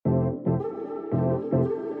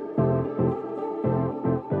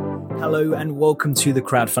Hello and welcome to the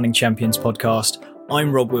Crowdfunding Champions podcast.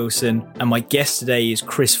 I'm Rob Wilson and my guest today is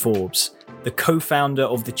Chris Forbes, the co-founder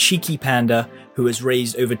of The Cheeky Panda, who has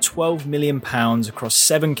raised over £12 million across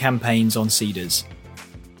 7 campaigns on Seedrs.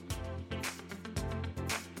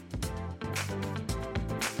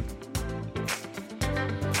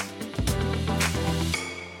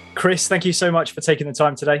 Chris, thank you so much for taking the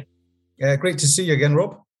time today. Great to see you again,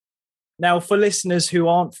 Rob. Now, for listeners who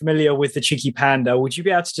aren't familiar with The Cheeky Panda, would you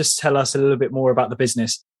be able to just tell us a little bit more about the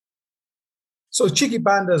business? So Cheeky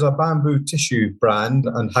Panda is a bamboo tissue brand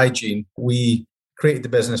and hygiene. We created the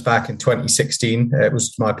business back in 2016. It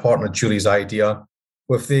was my partner Julie's idea,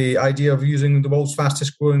 with the idea of using the world's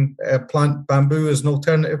fastest growing plant, bamboo, as an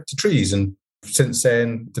alternative to trees. And since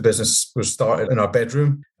then, the business was started in our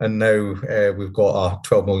bedroom, and now we've got a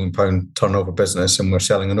 £12 million turnover business, and we're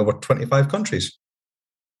selling in over 25 countries.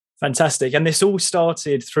 Fantastic. And this all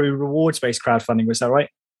started through rewards-based crowdfunding, was that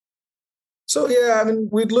right? So, yeah,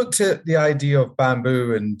 we'd looked at the idea of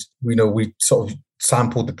bamboo, and we sort of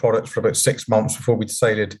sampled the products for about 6 months before we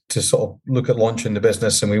decided to sort of look at launching the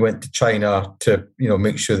business. And we went to China to,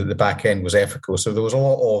 make sure that the back end was ethical. So there was a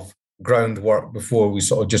lot of groundwork before we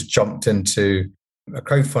sort of just jumped into a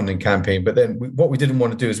crowdfunding campaign. But then what we didn't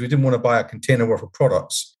want to do is we didn't want to buy a container worth of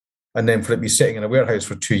products and then for it to be sitting in a warehouse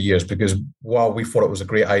for 2 years, because while we thought it was a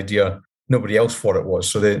great idea, nobody else thought it was.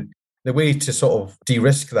 So the way to sort of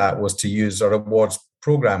de-risk that was to use our rewards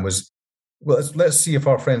program was, well, let's see if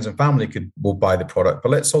our friends and family will buy the product,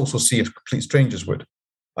 but let's also see if complete strangers would.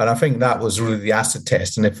 And I think that was really the acid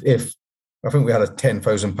test. And if I think we had a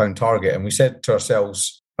 £10,000 target, and we said to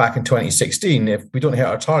ourselves back in 2016, if we don't hit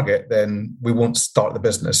our target, then we won't start the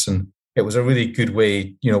business. And it was a really good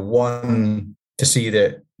way, one, to see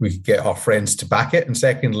that we could get our friends to back it, and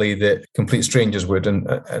secondly, that complete strangers would. And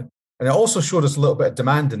it also showed us a little bit of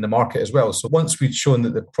demand in the market as well. So once we'd shown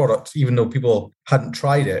that the product, even though people hadn't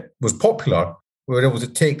tried it, was popular, we were able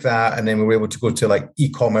to take that, and then we were able to go to like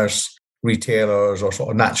e-commerce retailers or sort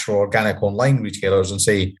of natural organic online retailers and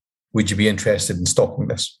say, would you be interested in stocking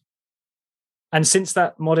this? And since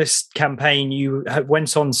that modest campaign, you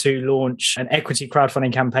went on to launch an equity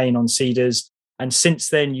crowdfunding campaign on Seedrs. And since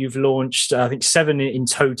then, you've launched, I think, 7 in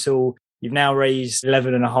total. You've now raised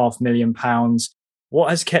 £11.5 million. What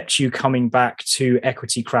has kept you coming back to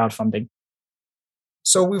equity crowdfunding?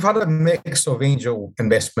 So we've had a mix of angel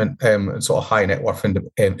investment and sort of high net worth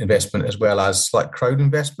investment, as well as like crowd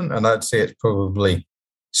investment. And I'd say it's probably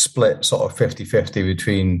split sort of 50-50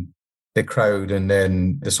 between the crowd and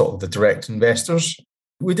then the sort of the direct investors.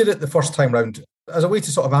 We did it the first time round as a way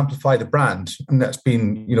to sort of amplify the brand. And that's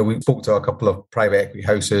been, we spoke to a couple of private equity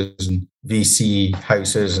houses and VC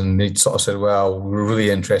houses, and they sort of said, well, we're really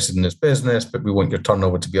interested in this business, but we want your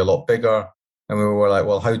turnover to be a lot bigger. And we were like,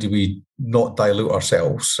 well, how do we not dilute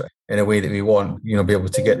ourselves in a way that we want, be able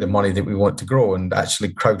to get the money that we want to grow? And actually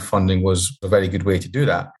crowdfunding was a very good way to do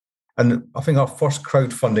that. And I think our first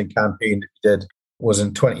crowdfunding campaign that we did was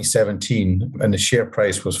in 2017, and the share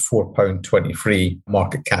price was £4.23,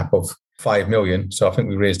 market cap of 5 million. So I think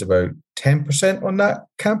we raised about 10% on that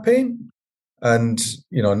campaign. And,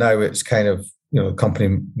 now it's kind of, the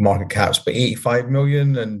company market cap's about 85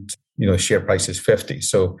 million and, share price is 50.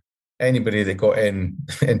 So anybody that got in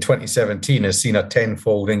 2017 has seen a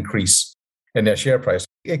tenfold increase in their share price.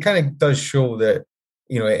 It kind of does show that,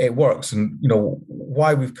 it works. And,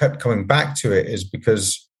 why we've kept coming back to it is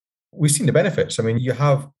because we've seen the benefits. You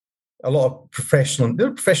have a lot of professional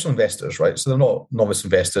investors, right? So they're not novice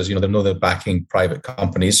investors, they know they're backing private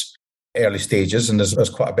companies, early stages, and there's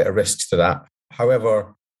quite a bit of risks to that.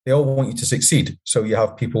 However, they all want you to succeed. So you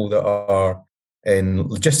have people that are in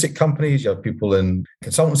logistic companies, you have people in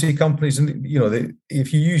consultancy companies, and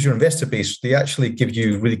if you use your investor base, they actually give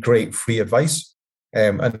you really great free advice.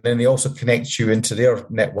 And then they also connect you into their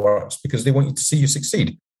networks because they want you to see you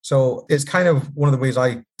succeed. So it's kind of one of the ways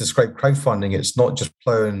I describe crowdfunding. It's not just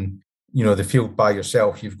plowing, the field by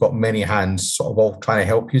yourself. You've got many hands sort of all trying to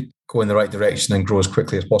help you go in the right direction and grow as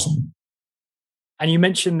quickly as possible. And you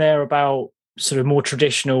mentioned there about sort of more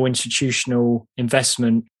traditional institutional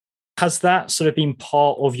investment. Has that sort of been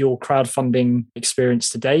part of your crowdfunding experience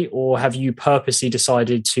to date, or have you purposely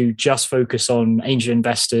decided to just focus on angel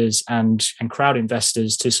investors and crowd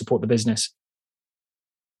investors to support the business?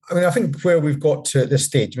 I think where we've got to at this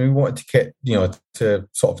stage, we wanted to get, to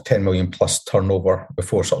sort of 10 million plus turnover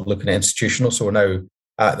before sort of looking at institutional. So we're now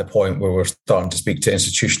at the point where we're starting to speak to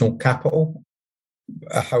institutional capital.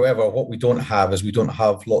 However, what we don't have is we don't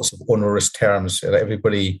have lots of onerous terms.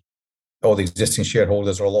 Everybody, all the existing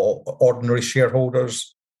shareholders are a lot of ordinary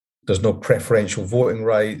shareholders. There's no preferential voting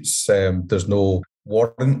rights. There's no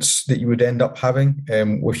warrants that you would end up having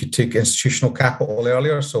if you take institutional capital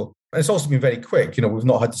earlier. So it's also been very quick. We've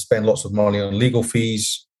not had to spend lots of money on legal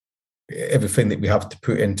fees. Everything that we have to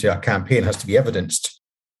put into a campaign has to be evidenced.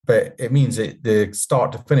 But it means that the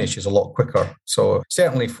start to finish is a lot quicker. So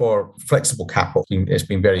certainly for flexible capital, it's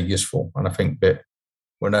been very useful. And I think that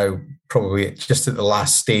we're now probably just at the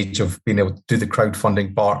last stage of being able to do the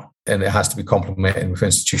crowdfunding part, and it has to be complemented with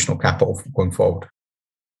institutional capital going forward.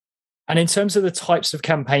 And in terms of the types of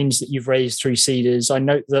campaigns that you've raised through Seedrs, I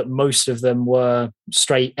note that most of them were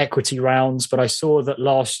straight equity rounds, but I saw that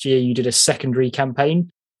last year you did a secondary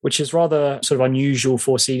campaign, which is rather sort of unusual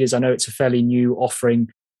for Seedrs. I know it's a fairly new offering.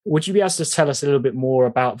 Would you be able to tell us a little bit more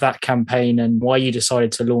about that campaign and why you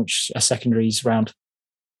decided to launch a secondaries round?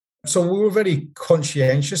 So we were very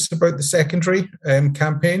conscientious about the secondary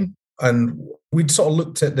campaign, and we'd sort of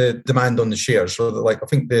looked at the demand on the shares. So that, I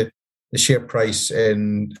think the share price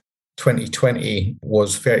in 2020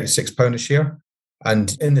 was £36 a share.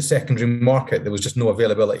 And in the secondary market, there was just no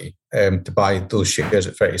availability to buy those shares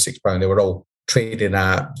at £36. They were all trading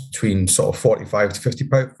at between sort of £45 to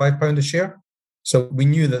 £55 a share. So we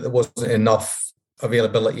knew that there wasn't enough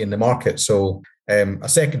availability in the market. So a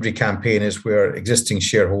secondary campaign is where existing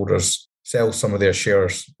shareholders sell some of their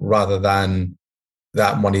shares rather than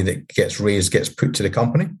that money that gets raised gets put to the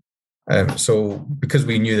company. So because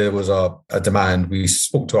we knew there was a demand, we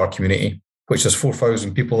spoke to our community, which is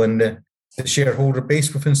 4,000 people in the shareholder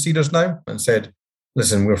base within Seedrs now, and said,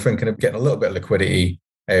 listen, we're thinking of getting a little bit of liquidity.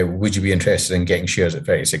 Would you be interested in getting shares at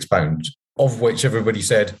 £36? Of which everybody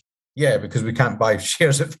said, yeah, because we can't buy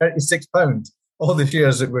shares at £36. All the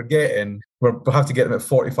shares that we're getting, we'll have to get them at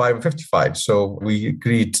 45 and 55. So we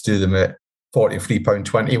agreed to do them at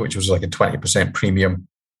 £43.20, which was like a 20% premium.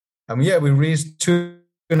 And we raised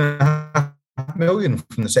 £2.5 million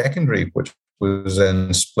from the secondary, which was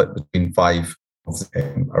then split between 5 of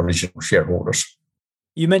the original shareholders.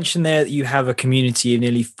 You mentioned there that you have a community of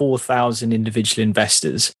nearly 4,000 individual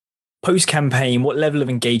investors. Post-campaign, what level of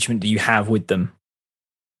engagement do you have with them?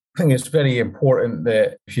 I think it's very important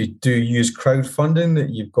that if you do use crowdfunding, that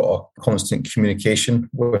you've got a constant communication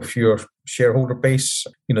with your shareholder base.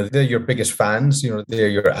 They're your biggest fans. They're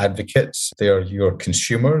your advocates. They're your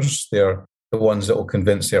consumers. They're the ones that will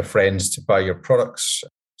convince their friends to buy your products.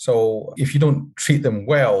 So if you don't treat them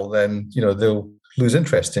well, then, they'll lose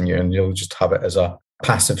interest in you and you'll just have it as a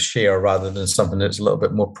passive share rather than something that's a little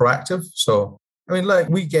bit more proactive. So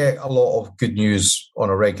we get a lot of good news on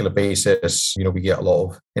a regular basis. We get a lot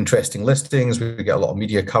of interesting listings. We get a lot of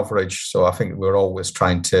media coverage. So I think we're always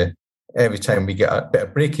trying to, every time we get a bit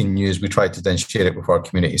of breaking news, we try to then share it with our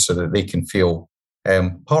community so that they can feel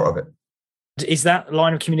part of it. Is that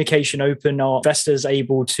line of communication open? Are investors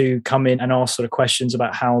able to come in and ask sort of questions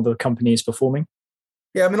about how the company is performing?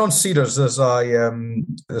 Yeah, on Seedrs,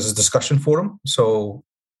 there's a discussion forum. So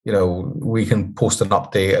we can post an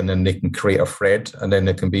update and then they can create a thread, and then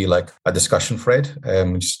there can be like a discussion thread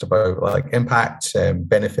just about like impact,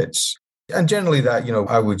 benefits. And generally that,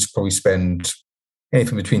 I would probably spend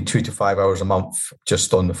anything between 2 to 5 hours a month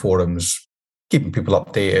just on the forums, keeping people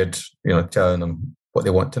updated, telling them what they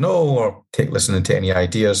want to know or listening to any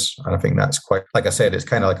ideas. And I think that's quite, like I said, it's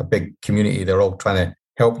kind of like a big community. They're all trying to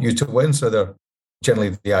help you to win. So they're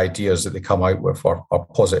generally the ideas that they come out with are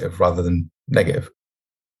positive rather than negative.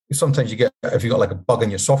 Sometimes if you got like a bug in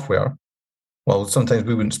your software, well, sometimes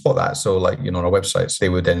we wouldn't spot that. So on our websites, they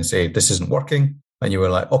would then say, this isn't working. And you were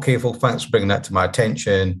like, okay, well, thanks for bringing that to my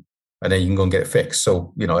attention. And then you can go and get it fixed.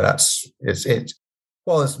 So, it's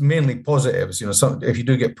mainly positives. If you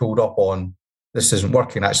do get pulled up on this isn't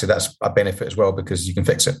working, actually, that's a benefit as well because you can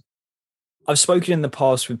fix it. I've spoken in the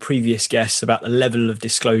past with previous guests about the level of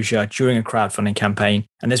disclosure during a crowdfunding campaign,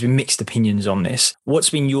 and there's been mixed opinions on this. What's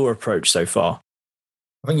been your approach so far?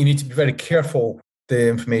 I think you need to be very careful the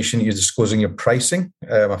information you're disclosing your pricing.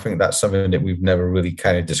 I think that's something that we've never really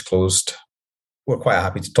kind of disclosed. We're quite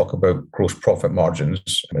happy to talk about gross profit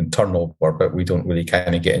margins and turnover, but we don't really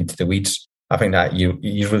kind of get into the weeds. I think that you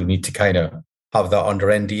really need to kind of have that under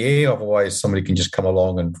NDA. Otherwise, somebody can just come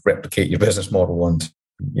along and replicate your business model. And,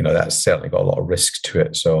 that's certainly got a lot of risk to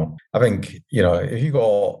it. So I think, if you've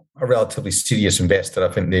got a relatively serious investor,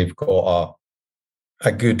 I think they've got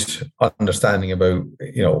a good understanding about,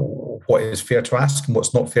 what is fair to ask and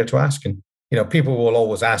what's not fair to ask. And, people will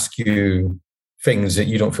always ask you things that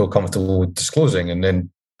you don't feel comfortable with disclosing. And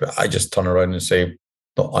then I just turn around and say,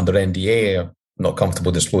 not under NDA, I'm not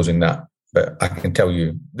comfortable disclosing that. But I can tell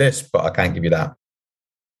you this, but I can't give you that.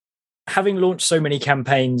 Having launched so many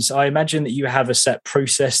campaigns, I imagine that you have a set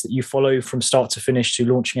process that you follow from start to finish to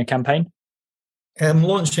launching a campaign.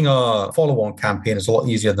 Launching a follow-on campaign is a lot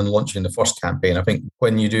easier than launching the first campaign. I think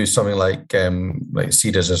when you do something like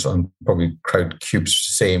Seedrs and probably Crowdcube's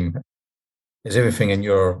the same, is everything in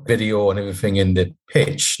your video and everything in the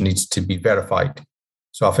pitch needs to be verified.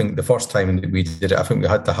 So I think the first time that we did it, I think we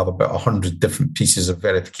had to have about 100 different pieces of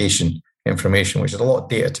verification information, which is a lot of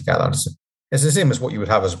data to gather. It's the same as what you would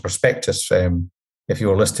have as a prospectus if you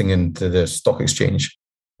were listing into the stock exchange.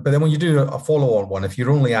 But then when you do a follow-on one, if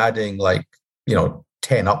you're only adding 10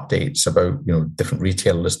 updates about, different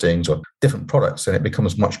retail listings or different products, then it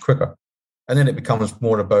becomes much quicker. And then it becomes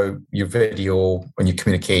more about your video and your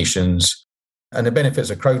communications. And the benefits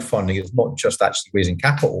of crowdfunding is not just actually raising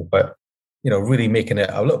capital, but, really making it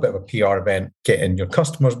a little bit of a PR event, getting your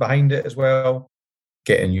customers behind it as well,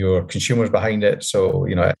 getting your consumers behind it. So,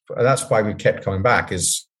 that's why we kept coming back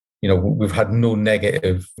is, we've had no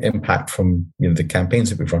negative impact from, the campaigns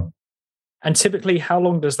that we've run. And typically, how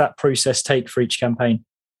long does that process take for each campaign?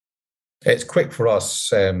 It's quick for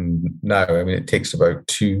us now. I mean, it takes about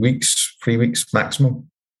 2 weeks, 3 weeks maximum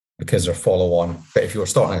because they're follow-on. But if you were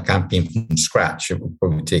starting a campaign from scratch, it would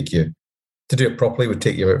probably take you, to do it properly, would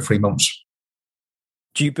take you about 3 months.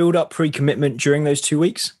 Do you build up pre-commitment during those 2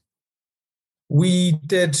 weeks? We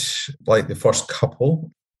did the first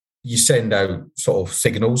couple. You send out sort of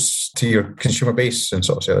signals to your consumer base and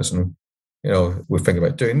sort of say, listen, we're thinking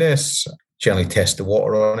about doing this, generally test the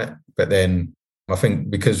water on it. But then I think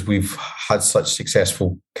because we've had such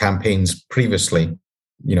successful campaigns previously,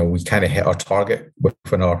 we kind of hit our target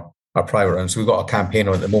within our private round. So we've got a campaign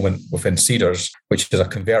on at the moment within Seedrs, which is a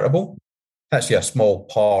convertible. Actually a small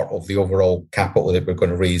part of the overall capital that we're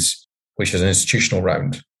going to raise, which is an institutional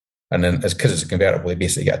round. And then because it's a convertible, they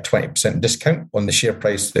basically get a 20% discount on the share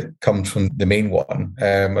price that comes from the main one.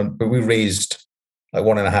 But we raised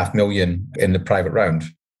 1.5 million in the private round.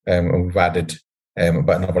 And we've added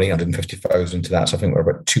about another 850,000 to that. So I think we're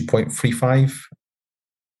about 2.35.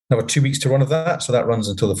 Another 2 weeks to run of that. So that runs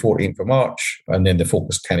until the 14th of March. And then the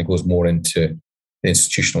focus kind of goes more into the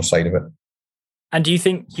institutional side of it. And do you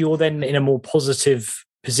think you're then in a more positive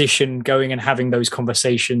position going and having those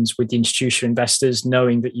conversations with the institutional investors,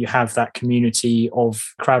 knowing that you have that community of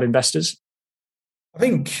crowd investors? I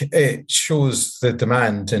think it shows the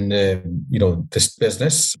demand in this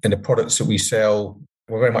business and the products that we sell.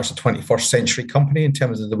 We're very much a 21st century company in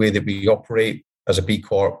terms of the way that we operate as a B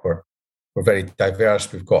Corp. We're very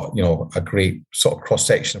diverse. We've got, a great sort of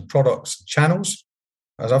cross-section of products and channels.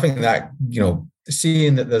 As I think that,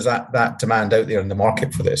 seeing that there's that demand out there in the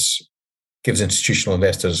market for this gives institutional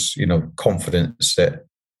investors, confidence that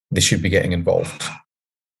they should be getting involved.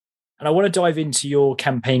 And I want to dive into your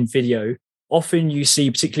campaign video. Often you see,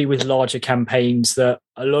 particularly with larger campaigns, that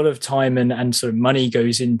a lot of time and sort of money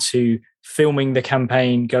goes into filming the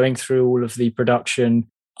campaign, going through all of the production.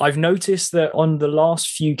 I've noticed that on the last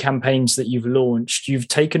few campaigns that you've launched, you've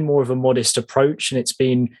taken more of a modest approach and it's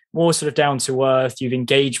been more sort of down to earth. You've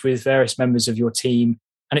engaged with various members of your team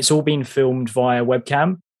and it's all been filmed via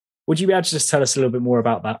webcam. Would you be able to just tell us a little bit more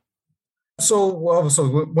about that? So obviously,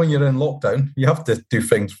 when you're in lockdown, you have to do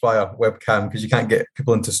things via webcam because you can't get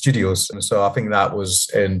people into studios. And so I think that was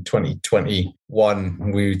in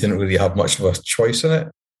 2021. We didn't really have much of a choice in it.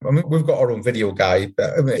 I mean, we've got our own video guy,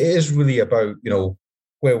 but I mean, it is really about,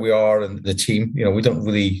 where we are and the team. We don't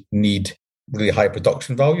really need really high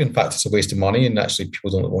production value. In fact, it's a waste of money. And actually,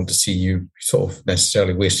 people don't want to see you sort of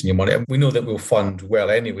necessarily wasting your money. And we know that we'll fund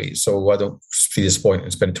well anyway. So I don't see this point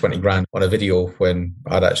in spending 20 grand on a video when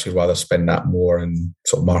I'd actually rather spend that more in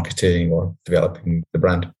sort of marketing or developing the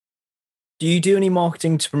brand. Do you do any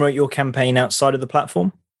marketing to promote your campaign outside of the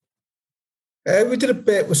platform? We did a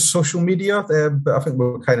bit with social media, but I think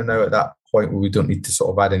we're kind of now at that point where we don't need to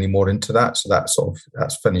sort of add any more into that. So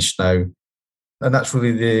that's finished now. And that's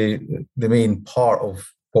really the main part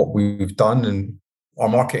of what we've done. And our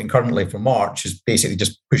marketing currently for March is basically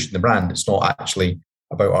just pushing the brand. It's not actually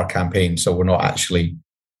about our campaign. So we're not actually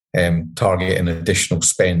targeting additional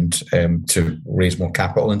spend to raise more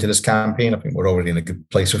capital into this campaign. I think we're already in a good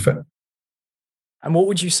place with it. And what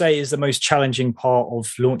would you say is the most challenging part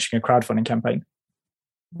of launching a crowdfunding campaign?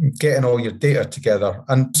 Getting all your data together.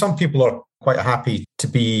 And some people are quite happy to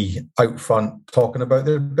be out front talking about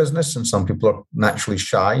their business, and some people are naturally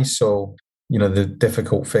shy. So, the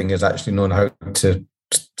difficult thing is actually knowing how to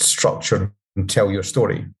structure and tell your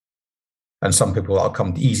story. And some people that'll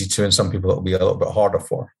come easy to, and some people it'll be a little bit harder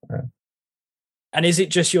for. And is it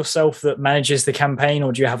just yourself that manages the campaign,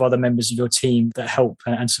 or do you have other members of your team that help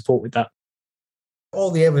and support with that? All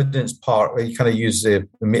the evidence part where you kind of use it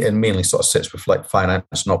mainly sort of sits with like finance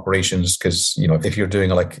and operations, because if you're doing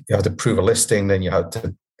you have to prove a listing, then you have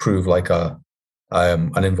to prove like a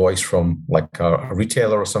an invoice from like a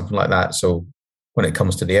retailer or something like that. So when it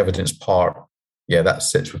comes to the evidence part, yeah, that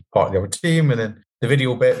sits with part of the other team. And then the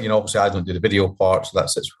video bit, obviously I don't do the video part, so that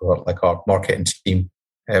sits with like our marketing team.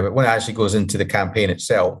 But when it actually goes into the campaign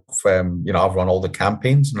itself, I've run all the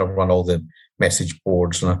campaigns and I've run all the message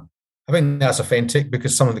boards. And I think that's authentic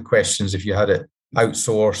because some of the questions, if you had it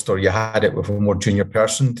outsourced or you had it with a more junior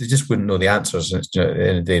person, they just wouldn't know the answers. And it's, at the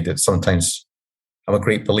end of the day, that sometimes I'm a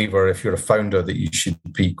great believer, if you're a founder, that you should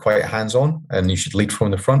be quite hands-on and you should lead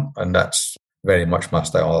from the front. And that's very much my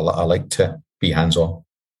style. I like to be hands-on.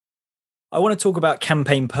 I want to talk about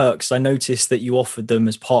campaign perks. I noticed that you offered them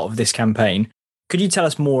as part of this campaign. Could you tell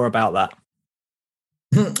us more about that?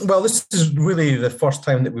 Well, this is really the first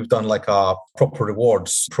time that we've done like a proper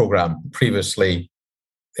rewards program. Previously,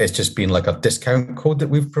 it's just been like a discount code that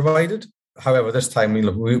we've provided. However, this time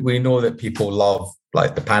we know that people love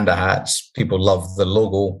like the panda hats. People love the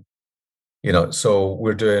logo, so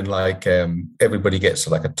we're doing like everybody gets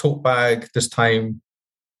like a tote bag this time.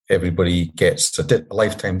 Everybody gets a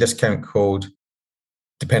lifetime discount code.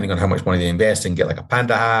 Depending on how much money they invest in, get like a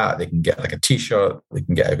panda hat, they can get like a t-shirt, they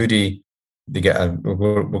can get a hoodie. We're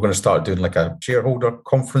going to start doing like a shareholder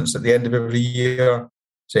conference at the end of every year.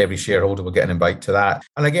 So every shareholder will get an invite to that.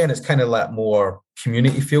 And again, it's kind of like more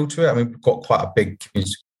community feel to it. I mean, we've got quite a big,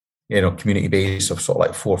 community base of sort of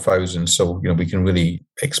like 4,000. So, we can really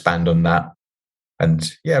expand on that.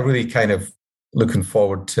 And yeah, really kind of looking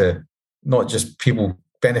forward to not just people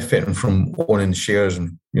benefiting from owning shares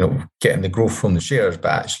and, getting the growth from the shares, but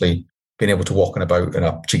actually being able to walk about in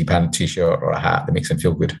a Cheeky Panda t-shirt or a hat that makes them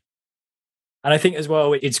feel good. And I think as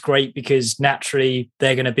well, it's great because naturally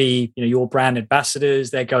they're going to be, your brand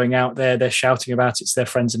ambassadors. They're going out there, they're shouting about it to their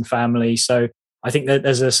friends and family. So I think that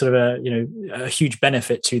there's a sort of a huge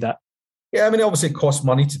benefit to that. Yeah, I mean, obviously it costs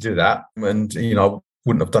money to do that. And,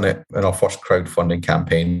 wouldn't have done it in our first crowdfunding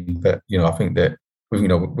campaign. But, I think that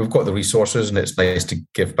we've got the resources and it's nice to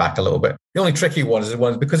give back a little bit. The only tricky one is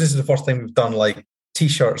because this is the first time we've done like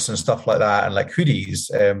t-shirts and stuff like that and like hoodies.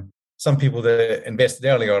 Some people that invested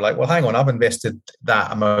earlier are like, well, hang on, I've invested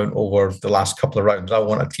that amount over the last couple of rounds. I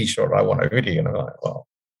want a t-shirt, I want a hoodie. And I'm like, well,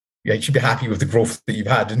 yeah, you should be happy with the growth that you've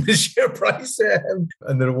had in the share price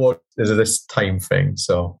and the reward is this time thing.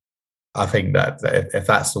 So I think that if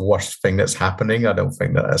that's the worst thing that's happening, I don't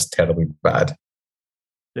think that that's terribly bad.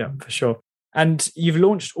 Yeah, for sure. And you've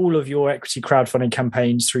launched all of your equity crowdfunding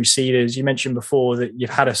campaigns through Seedrs. You mentioned before that you've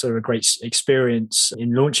had a sort of a great experience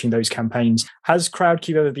in launching those campaigns. Has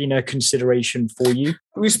Crowdcube ever been a consideration for you?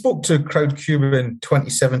 We spoke to Crowdcube in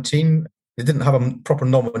 2017. They didn't have a proper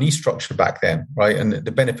nominee structure back then, right? And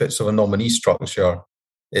the benefits of a nominee structure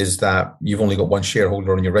is that you've only got one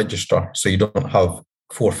shareholder on your register. So you don't have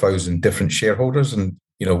 4,000 different shareholders. And,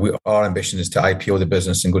 our ambition is to IPO the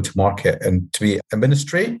business and go to market and to be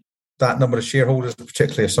administrate. That number of shareholders,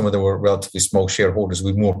 particularly if some of them were relatively small shareholders,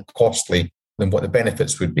 would be more costly than what the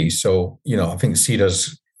benefits would be. So, I think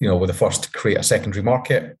Seedrs, were the first to create a secondary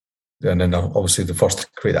market. And then obviously the first to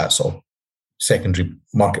create that sort of secondary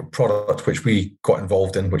market product, which we got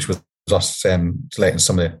involved in, which was us letting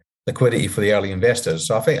some of the liquidity for the early investors.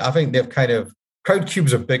 So I think they've kind of,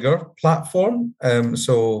 Crowdcube's a bigger platform.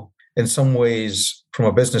 So in some ways, from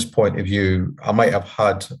a business point of view, I might have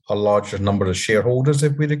had a larger number of shareholders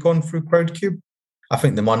if we'd have gone through Crowdcube. I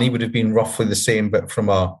think the money would have been roughly the same, but from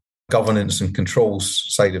a governance and controls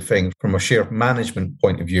side of things, from a share management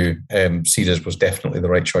point of view, Seedrs was definitely the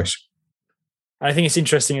right choice. I think it's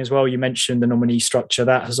interesting as well, you mentioned the nominee structure.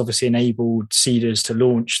 That has obviously enabled Seedrs to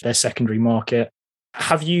launch their secondary market.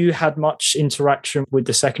 Have you had much interaction with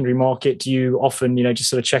the secondary market? Do you often, just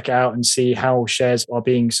sort of check it out and see how shares are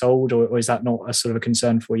being sold, or is that not a sort of a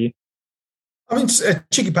concern for you? I mean,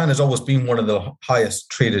 Cheeky Panda has always been one of the highest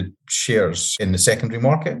traded shares in the secondary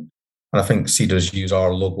market. And I think Seedrs use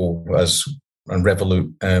our logo and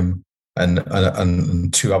Revolut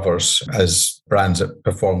and two others as brands that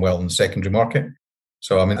perform well in the secondary market.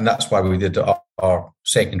 So, I mean, and that's why we did our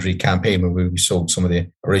secondary campaign where we sold some of the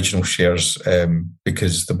original shares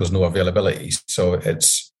because there was no availability. So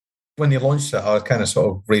it's when they launched it, I kind of sort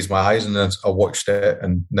of raised my eyes and then I watched it.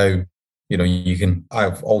 And now,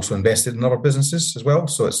 I've also invested in other businesses as well.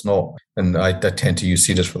 So it's not, and I tend to use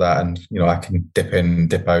Seedrs for that. And, I can dip in,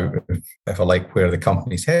 dip out if I like where the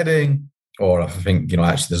company's heading or if I think,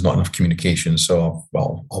 actually there's not enough communication. So,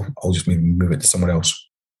 I'll just maybe move it to someone else.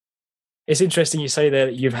 It's interesting you say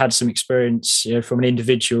that you've had some experience, from an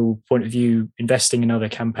individual point of view, investing in other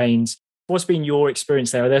campaigns. What's been your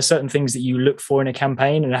experience there? Are there certain things that you look for in a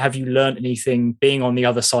campaign? And have you learned anything being on the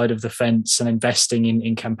other side of the fence and investing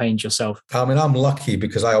in campaigns yourself? I mean, I'm lucky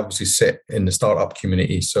because I obviously sit in the startup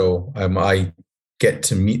community. So I get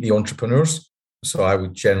to meet the entrepreneurs. So I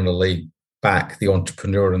would generally back the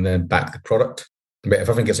entrepreneur and then back the product. But if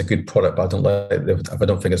I think it's a good product, but if I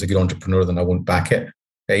don't think it's a good entrepreneur, then I won't back it.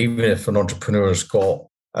 Even if an entrepreneur's got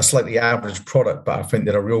a slightly average product, but I think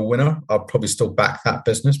they're a real winner, I'll probably still back that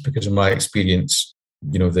business because in my experience,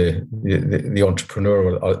 the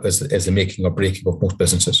entrepreneur is the making or breaking of most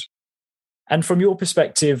businesses. And from your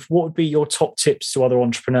perspective, what would be your top tips to other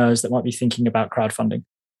entrepreneurs that might be thinking about crowdfunding?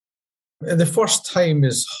 The first time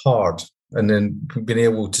is hard, and then being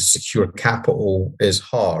able to secure capital is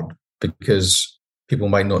hard because people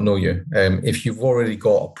might not know you. If you've already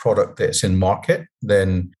got a product that's in market,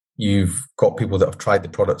 then you've got people that have tried the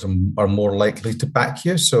product and are more likely to back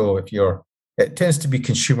you. So it tends to be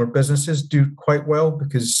consumer businesses do quite well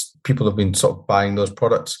because people have been sort of buying those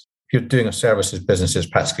products. If you're doing a services business, it's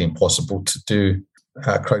practically impossible to do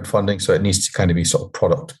crowdfunding. So it needs to kind of be sort of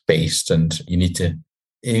product based, and you need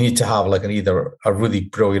to have like either a really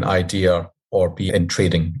brilliant idea or be in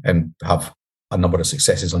trading and have a number of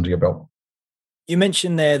successes under your belt. You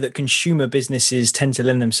mentioned there that consumer businesses tend to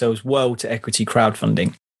lend themselves well to equity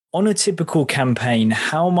crowdfunding. On a typical campaign,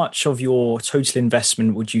 how much of your total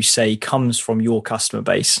investment would you say comes from your customer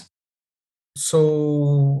base?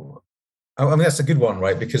 So, I mean, that's a good one,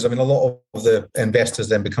 right? Because, I mean, a lot of the investors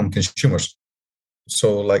then become consumers.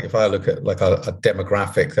 So, like, if I look at like a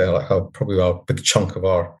demographic, probably a big chunk of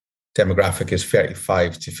our demographic is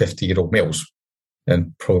 35 to 50-year-old males,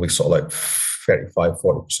 and probably sort of like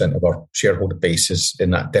 35-40% of our shareholder base is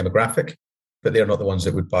in that demographic. But they're not the ones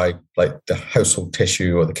that would buy like the household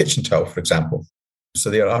tissue or the kitchen towel, for example.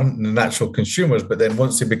 So they aren't the natural consumers, but then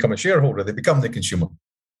once they become a shareholder, they become the consumer.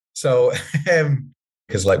 So,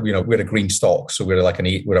 because we're a green stock, so we're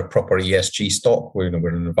a proper ESG stock. We're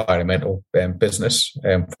an environmental business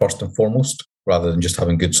first and foremost, rather than just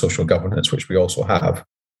having good social governance, which we also have.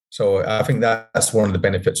 So I think that's one of the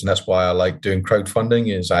benefits, and that's why I like doing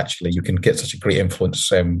crowdfunding. Is actually you can get such a great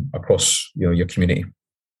influence across your community.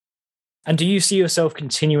 And do you see yourself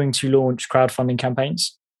continuing to launch crowdfunding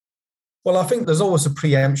campaigns? Well, I think there's always a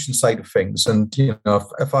preemption side of things. And,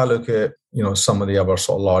 if I look at, some of the other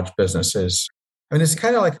sort of large businesses, I mean, it's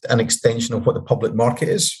kind of like an extension of what the public market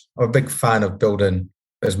is. I'm a big fan of building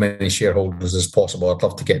as many shareholders as possible. I'd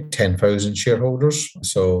love to get 10,000 shareholders.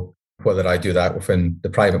 So whether I do that within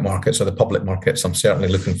the private markets or the public markets, I'm certainly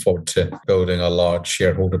looking forward to building a large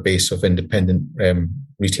shareholder base of independent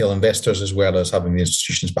retail investors, as well as having the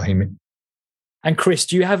institutions behind me. And Chris,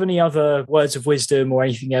 do you have any other words of wisdom or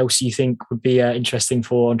anything else you think would be interesting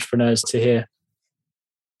for entrepreneurs to hear?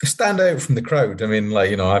 Stand out from the crowd. I mean,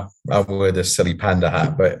 I wear this silly panda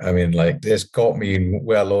hat, but I mean, it's got me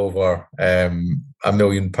well over £1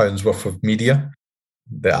 million worth of media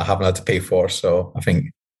that I haven't had to pay for. So I think,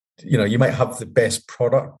 you might have the best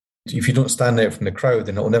product. If you don't stand out from the crowd,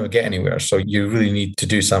 then it'll never get anywhere. So you really need to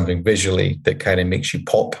do something visually that kind of makes you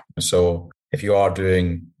pop. So if you are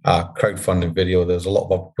doing a crowdfunding video, there's a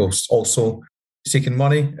lot of people also seeking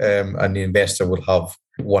money, and the investor will have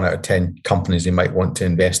 1 out of 10 companies they might want to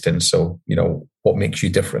invest in. So, what makes you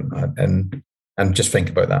different? And just think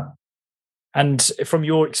about that. And from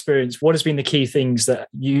your experience, what has been the key things that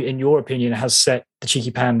you, in your opinion, has set the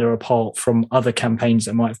Cheeky Panda apart from other campaigns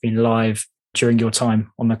that might have been live during your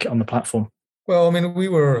time on the platform? Well, I mean, we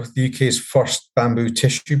were the UK's first bamboo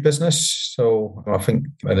tissue business. So I think,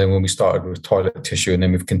 and then when we started with toilet tissue, and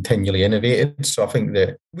then we've continually innovated. So I think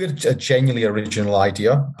that we're a genuinely original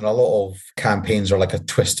idea, and a lot of campaigns are like a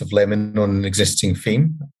twist of lemon on an existing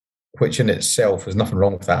theme, which in itself, there's nothing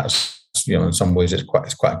wrong with that. In some ways, it's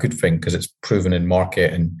quite a good thing because it's proven in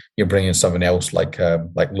market, and you're bringing something else like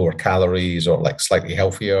lower calories or like slightly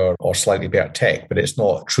healthier or slightly better tech, but it's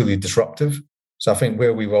not truly disruptive. So I think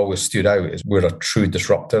where we've always stood out is we're a true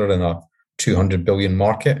disruptor in a 200 billion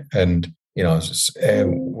market. And,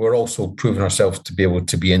 we're also proving ourselves to be able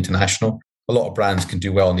to be international. A lot of brands can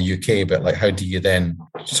do well in the UK, but how do you then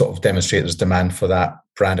sort of demonstrate there's demand for that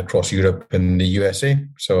brand across Europe and the USA?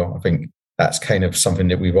 So I think that's kind of something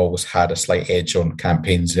that we've always had a slight edge on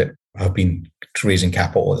campaigns that have been raising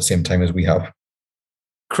capital at the same time as we have.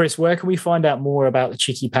 Chris, where can we find out more about the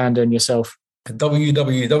Cheeky Panda and yourself?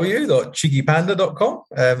 www.cheekypanda.com.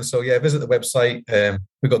 Visit the website.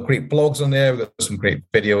 We've got great blogs on there. We've got some great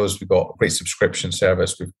videos. We've got a great subscription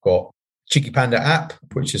service. We've got Cheeky Panda app,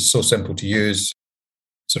 which is so simple to use.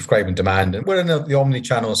 Subscribe on demand. And we're in the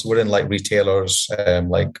omni-channel, so we're in retailers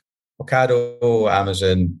like Ocado,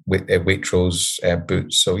 Amazon, Waitrose,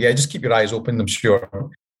 Boots. So just keep your eyes open. I'm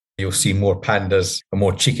sure you'll see more pandas and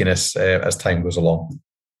more cheekiness as time goes along.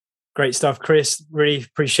 Great stuff, Chris. Really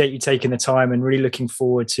appreciate you taking the time and really looking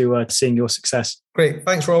forward to seeing your success. Great.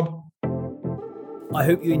 Thanks, Rob. I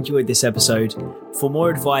hope you enjoyed this episode. For more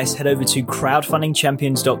advice, head over to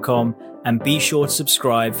crowdfundingchampions.com and be sure to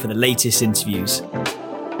subscribe for the latest interviews.